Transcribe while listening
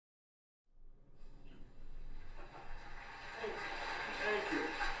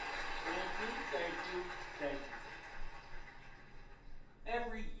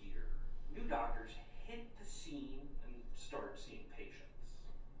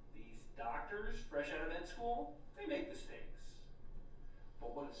fresh out of med school, they make mistakes.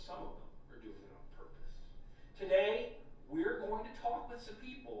 But what if some of them are doing it on purpose? Today, we're going to talk with some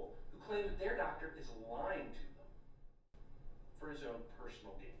people who claim that their doctor is lying to them for his own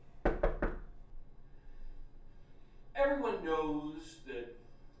personal gain. Everyone knows that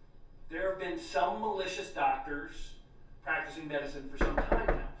there have been some malicious doctors practicing medicine for some time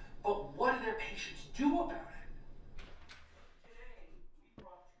now. But what do their patients do about it? Today, we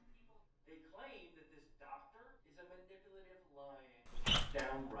brought two people. They claim that this doctor is a manipulative, lying,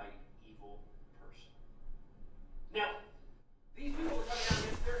 downright evil person. Now, these people are coming out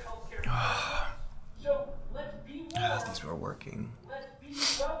against their healthcare system. So let's be warm. These were working. Let's be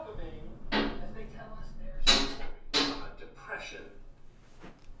welcoming as they tell us their story. Depression,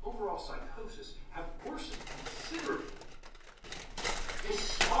 overall psychosis have worsened considerably.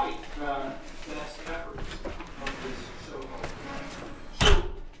 Despite the best efforts of this so-called plan. So,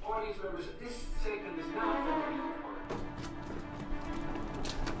 audience members, this segment is not for the weak part.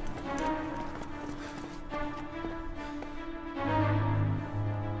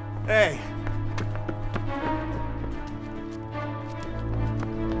 Hey.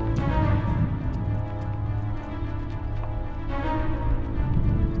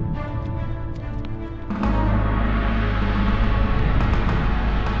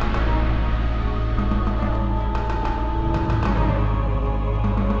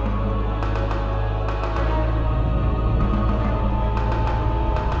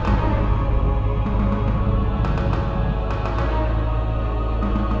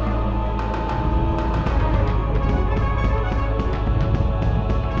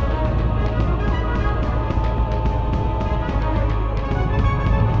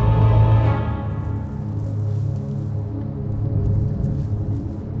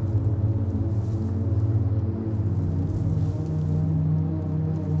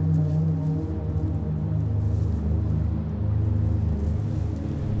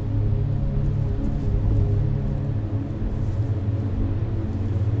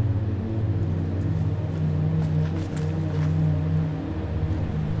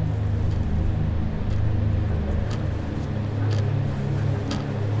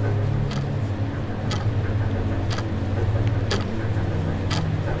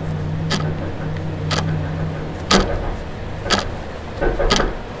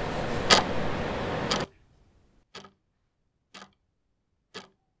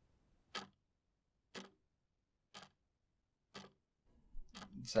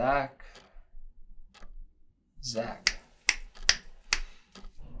 Zach.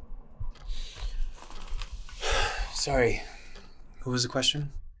 Sorry, what was the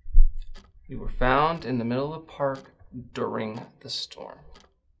question? You were found in the middle of the park during the storm.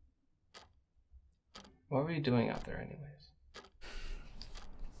 What were you doing out there anyways?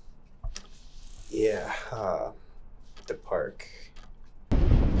 Yeah, the park. I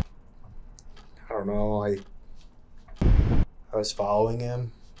don't know, I was following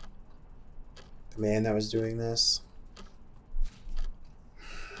him. The man that was doing this.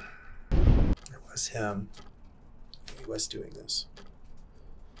 It was him. He was doing this.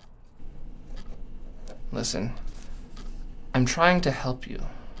 Listen, I'm trying to help you,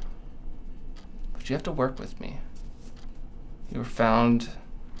 but you have to work with me. You were found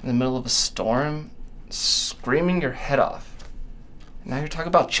in the middle of a storm, screaming your head off. And now you're talking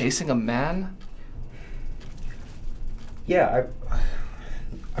about chasing a man? Yeah,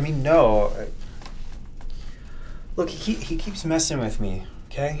 I mean, no. Look, he keeps messing with me,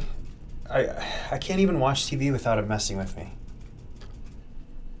 okay? I can't even watch TV without him messing with me.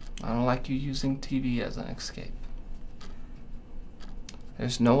 I don't like you using TV as an escape.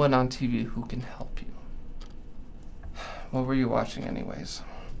 There's no one on TV who can help you. What were you watching anyways?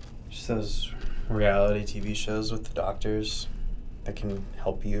 Just those reality TV shows with the doctors that can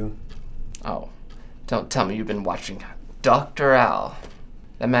help you. Oh, don't tell me you've been watching Dr. Al.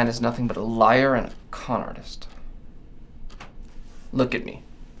 That man is nothing but a liar and a con artist. Look at me.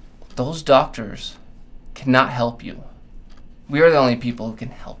 Those doctors cannot help you. We are the only people who can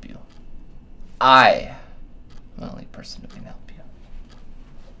help you. I am the only person who can help you.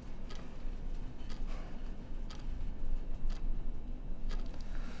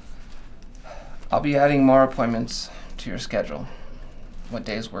 I'll be adding more appointments to your schedule. What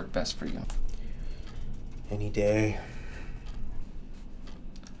days work best for you? Any day.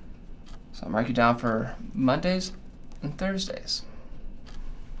 So I'll mark you down for Mondays and Thursdays.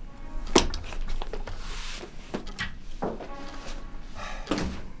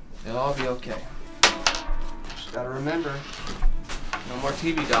 It'll all be okay. Just gotta remember, no more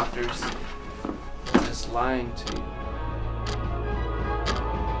TV doctors. They're just lying to you.